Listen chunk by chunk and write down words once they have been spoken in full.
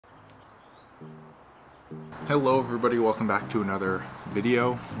Hello everybody, welcome back to another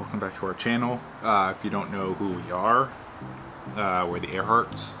video. Welcome back to our channel. If you don't know who we are, we're the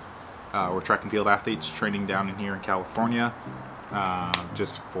Ehrhardts. We're track and field athletes training down in here in California,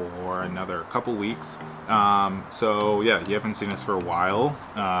 just for another couple weeks. So yeah, you haven't seen us for a while.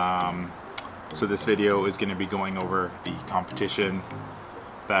 So this video is going to be going over the competition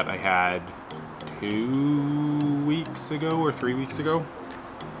that I had 2 weeks ago or 3 weeks ago.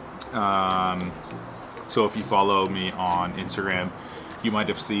 So if you follow me on Instagram, you might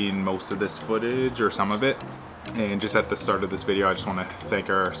have seen most of this footage or some of it. And just at the start of this video, I just want to thank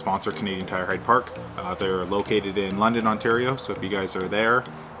our sponsor, Canadian Tire Hyde Park. They're located in London, Ontario. So if you guys are there,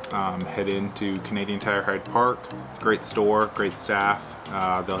 head into Canadian Tire Hyde Park. Great store, great staff.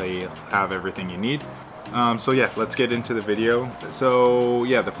 They'll have everything you need. So yeah, let's get into the video. So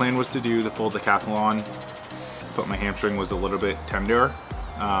yeah, the plan was to do the full decathlon, but my hamstring was a little bit tender.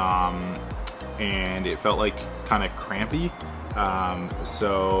 And it felt like kind of crampy.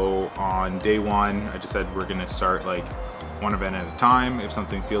 So on day one, I just said we're gonna start like one event at a time. If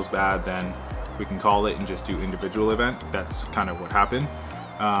something feels bad, then we can call it and just do individual events. That's kind of what happened.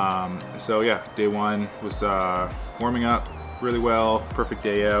 So yeah, day one was warming up really well, perfect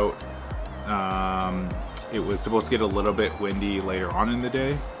day out. It was supposed to get a little bit windy later on in the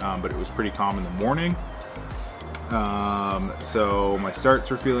day, but it was pretty calm in the morning. So my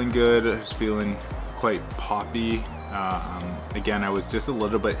starts were feeling good. I was feeling quite poppy. Again, I was just a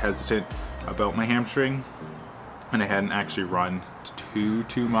little bit hesitant about my hamstring, and I hadn't actually run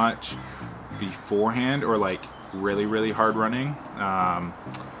too much beforehand, or like really hard running.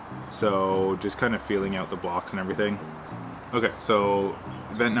 So just kind of feeling out the blocks and everything. Okay, so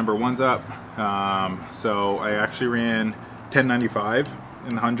event number one's up. So I actually ran 1095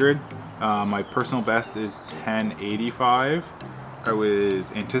 in the 100. My personal best is 1085. I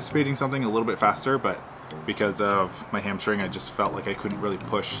was anticipating something a little bit faster, but because of my hamstring, I just felt like I couldn't really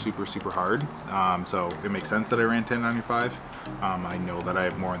push super hard. So it makes sense that I ran 1095. I know that I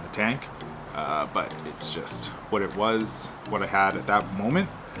have more in the tank, but it's just what it was, what I had at that moment.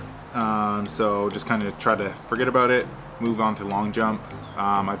 So just kind of try to forget about it, move on to long jump.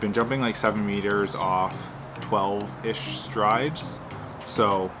 I've been jumping like 7 meters off 12-ish strides.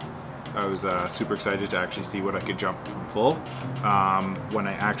 So I was super excited to actually see what I could jump from full. When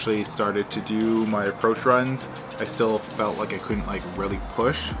I actually started to do my approach runs, I still felt like I couldn't like really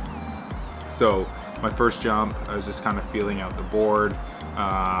push. So my first jump, I was just kind of feeling out the board,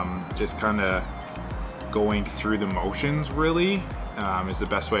 just kind of going through the motions really, is the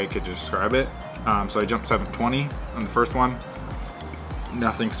best way I could describe it. So I jumped 720 on the first one.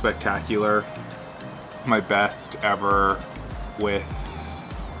 Nothing spectacular. My best ever with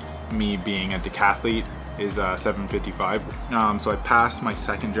me being a decathlete is 755. So I passed my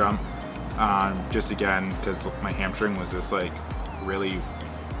second jump, just again because my hamstring was just like really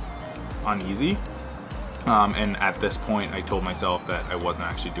uneasy, and at this point I told myself that I wasn't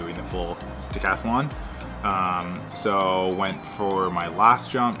actually doing the full decathlon. So went for my last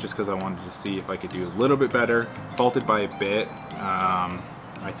jump just because I wanted to see if I could do a little bit better. Faulted by a bit.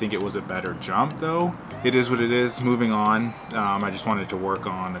 I think it was a better jump though. It is what it is, moving on. I just wanted to work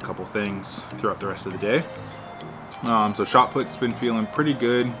on a couple things throughout the rest of the day. So shot put's been feeling pretty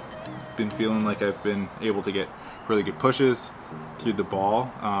good. Been feeling like I've been able to get really good pushes through the ball.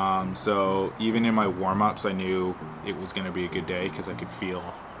 So even in my warm-ups, I knew it was gonna be a good day because I could feel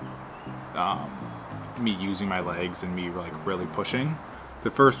me using my legs and me like really pushing. The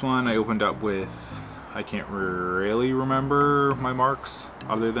first one I opened up with, I can't really remember my marks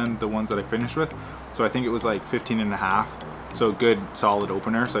other than the ones that I finished with. So I think it was like 15.5. So good solid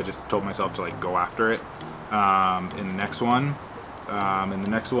opener. So I just told myself to like go after it. In the next one,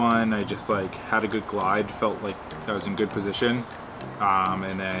 I just like had a good glide, felt like I was in good position.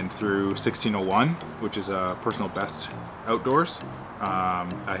 And then through 1601, which is a personal best outdoors.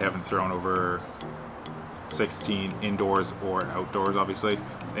 I haven't thrown over 16 indoors or outdoors obviously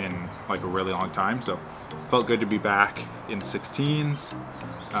in like a really long time, so felt good to be back in 16s.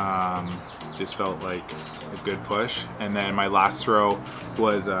 Just felt like a good push. And then my last throw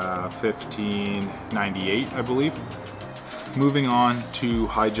was 1598, I believe. Moving on to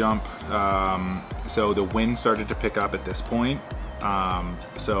high jump. So the wind started to pick up at this point,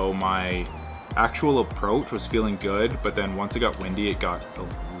 so my actual approach was feeling good, but then once it got windy it got a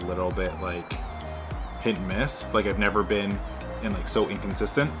little bit like hit and miss. Like I've never been in like so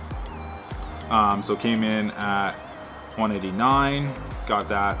inconsistent. So came in at 189, got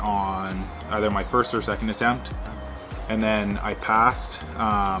that on either my first or second attempt, and then I passed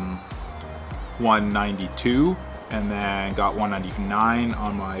 192 and then got 199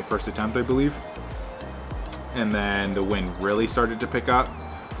 on my first attempt, I believe. and then the wind really started to pick up.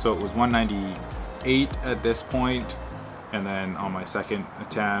 So it was 198 at this point, and then on my second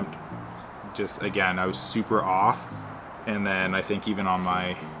attempt, just again, I was super off. And then I think even on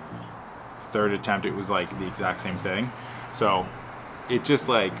my third attempt, it was like the exact same thing. So it just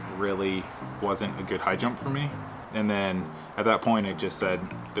like really wasn't a good high jump for me. And then at that point, I just said,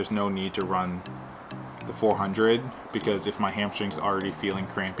 there's no need to run the 400, because if my hamstring's already feeling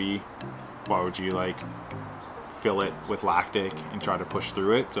crampy, why would you like fill it with lactic and try to push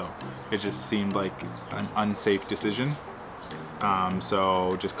through it? So it just seemed like an unsafe decision.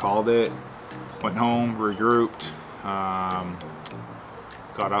 So just called it, went home, regrouped,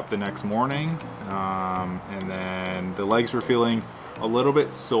 got up the next morning, and then the legs were feeling a little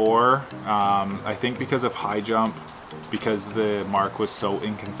bit sore. I think because of high jump, because the mark was so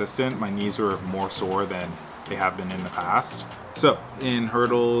inconsistent, my knees were more sore than they have been in the past. So in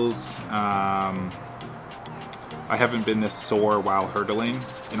hurdles, I haven't been this sore while hurdling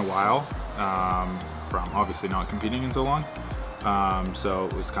in a while, from obviously not competing in so long. So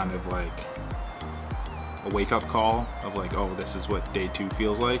it was kind of like a wake-up call of like, oh, this is what day 2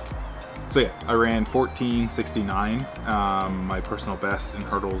 feels like. So yeah, I ran 14:69. My personal best in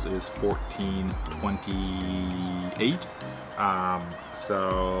hurdles is 14:28.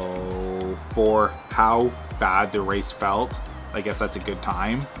 So for how bad the race felt, I guess that's a good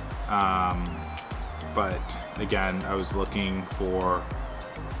time. But again, I was looking for,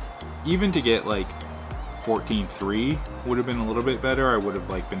 even to get like 14:3 would have been a little bit better. I would have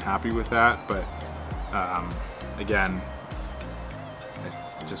like been happy with that, but again, it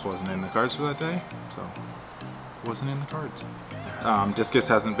just wasn't in the cards for that day, so it wasn't in the cards. Discus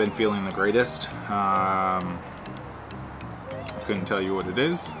hasn't been feeling the greatest. I couldn't tell you what it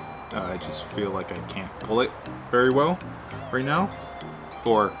is. I just feel like I can't pull it very well right now,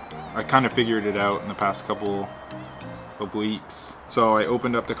 or I kind of figured it out in the past couple of weeks. So I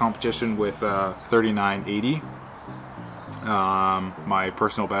opened up the competition with 39.80. My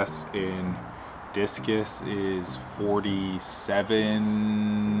personal best in Discus is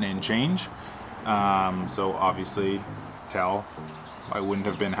 47 and change. So obviously, tell I wouldn't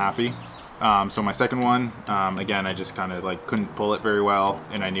have been happy. So my second one, again, I just kind of like couldn't pull it very well,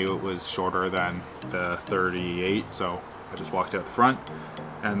 and I knew it was shorter than the 38, so I just walked out the front.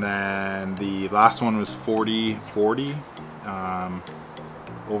 And then the last one was 40-40,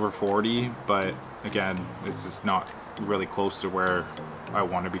 over 40, but again, it's just not really close to where I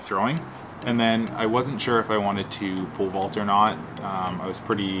want to be throwing. And then I wasn't sure if I wanted to pole vault or not. I was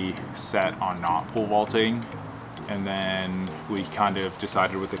pretty set on not pole vaulting. And then we kind of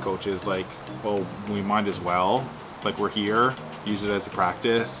decided with the coaches, like, well, we might as well, like, we're here, use it as a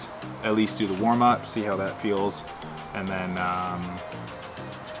practice, at least do the warm-up, see how that feels. And then I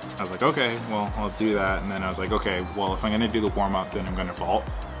was like, okay, well, I'll do that. And then I was like, okay, well, if I'm gonna do the warm-up, then I'm gonna vault.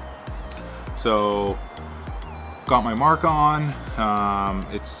 So got my mark on.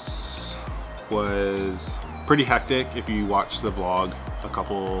 Was pretty hectic if you watch the vlog a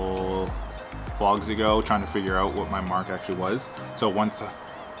couple vlogs ago, trying to figure out what my mark actually was. So once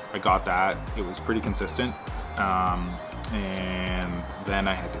I got that, it was pretty consistent, and then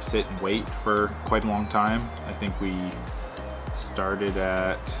I had to sit and wait for quite a long time. I think we started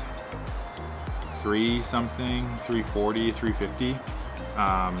at 340, 350.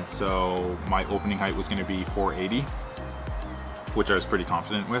 So my opening height was going to be 480, which I was pretty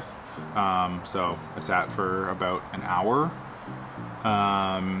confident with. So I sat for about an hour.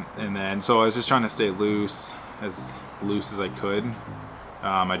 And then, so I was just trying to stay loose as I could.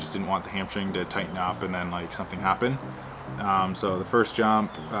 I just didn't want the hamstring to tighten up and then like something happen. So the first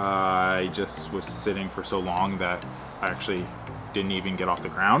jump, I just was sitting for so long that I actually didn't even get off the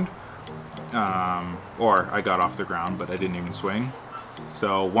ground. Or I got off the ground, but I didn't even swing.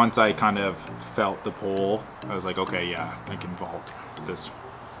 So once I kind of felt the pole, I was like, okay, yeah, I can vault this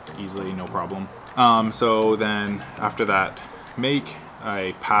easily, no problem. So then after that make,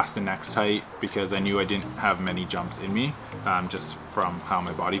 I passed the next height because I knew I didn't have many jumps in me, just from how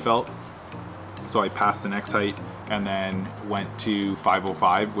my body felt. So I passed the next height and then went to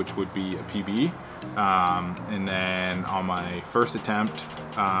 505, which would be a PB. And then on my first attempt,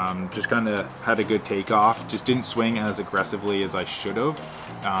 just kind of had a good takeoff, just didn't swing as aggressively as I should have,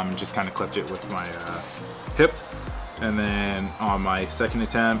 just kind of clipped it with my hip. And then on my second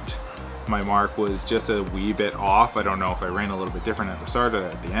attempt, my mark was just a wee bit off. I don't know if I ran a little bit different at the start or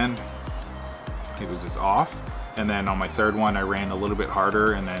at the end. It was just off. And then on my third one, I ran a little bit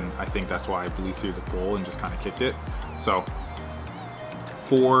harder, and then I think that's why I blew through the pole and just kind of kicked it. So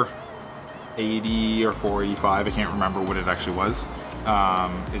 480 or 485, I can't remember what it actually was.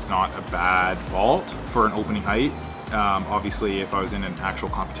 is not a bad vault for an opening height. Obviously, if I was in an actual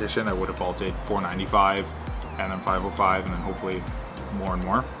competition, I would have vaulted 495 and then 505 and then hopefully more and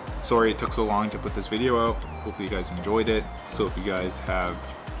more. Sorry it took so long to put this video out. Hopefully you guys enjoyed it. So if you guys have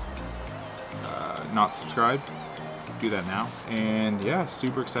not subscribed, do that now. And yeah,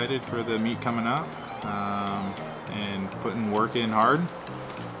 super excited for the meet coming up, and putting work in hard.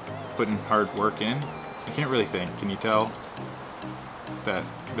 Putting hard work in. I can't really think. Can you tell that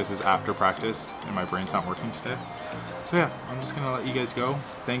this is after practice and my brain's not working today? So yeah, I'm just gonna let you guys go.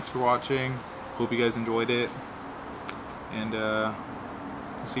 Thanks for watching. Hope you guys enjoyed it. And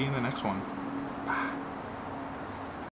we'll see you in the next one. Bye.